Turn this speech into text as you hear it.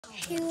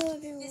Hello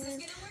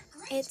everyone,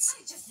 it's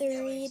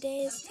 3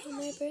 days till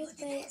my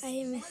birthday. I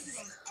am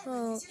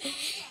so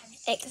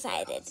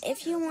excited.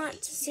 If you want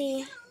to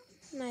see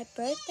my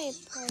birthday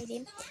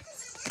party,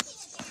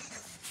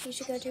 you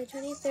should go to the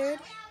 23rd,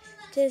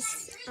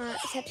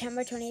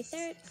 September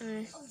 23rd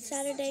on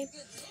Saturday,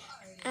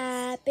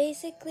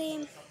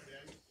 basically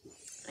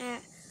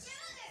at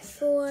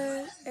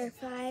 4 or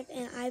 5,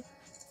 and I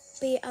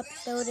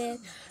uploaded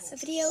a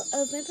video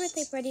of my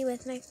birthday party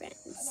with my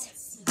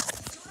friends.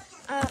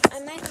 I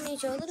might only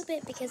show a little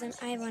bit because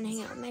I want to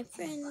hang out with my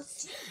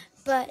friends,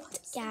 but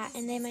yeah,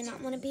 and they might not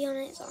want to be on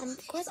it, so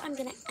of course I'm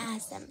going to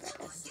ask them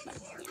first, but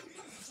yeah.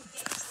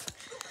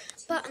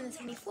 But on the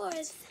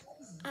 24th,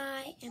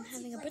 I am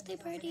having a birthday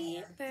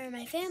party for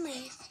my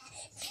family,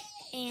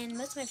 and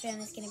most of my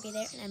family is going to be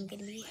there, and I'm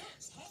going to be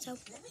so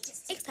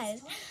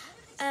excited.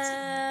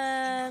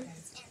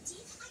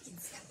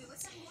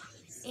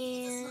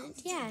 And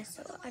yeah,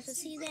 so I will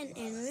see you then,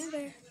 and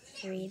remember,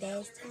 3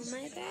 days till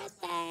my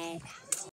birthday.